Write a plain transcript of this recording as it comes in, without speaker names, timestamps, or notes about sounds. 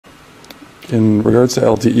in regards to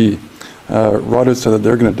LTE, Rogers said that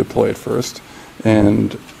they're going to deploy it first,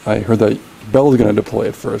 and I heard that Bell is going to deploy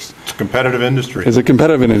it first. It's a competitive industry. It's a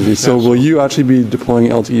competitive industry. So will you actually be deploying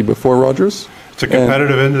LTE before Rogers? It's a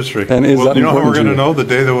competitive industry. And is that you know how we're going to you? know? The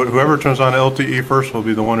day that whoever turns on LTE first will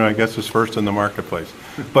be the one who I guess is first in the marketplace.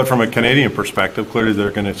 But from a Canadian perspective, clearly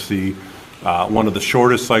they're going to see one of the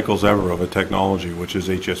shortest cycles ever of a technology, which is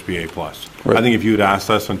HSPA+. Right. I think if you had asked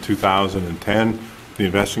us in 2010, the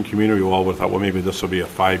investing community all would have thought, well, maybe this will be a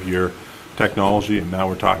 5-year technology, and now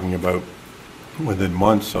we're talking about within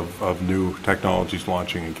months of new technologies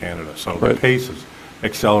launching in Canada. So right. the pace is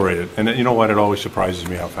accelerated. And you know what? It always surprises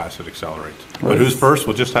me how fast it accelerates. Right. But who's first?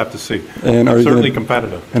 We'll just have to see. And are you certainly gonna,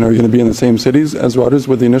 competitive. And are you going to be in the same cities as Rogers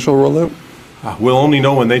with the initial rollout? We'll only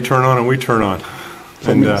know when they turn on and we turn on.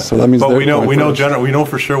 So that means but we know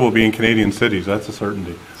for sure we'll be in Canadian cities. That's a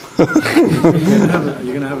certainty. Are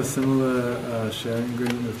you going to have a similar sharing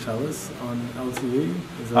agreement with TELUS on LTE?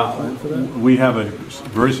 Is there a plan for that? We have a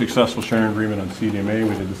very successful sharing agreement on CDMA.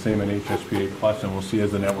 We did the same in HSPA+, and we'll see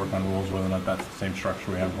as the network unrolls whether or not that's the same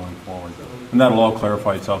structure we have going forward. And that'll all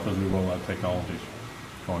clarify itself as we roll out technologies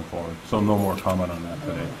going forward. So no more comment on that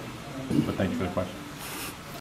today. But thank you for the question.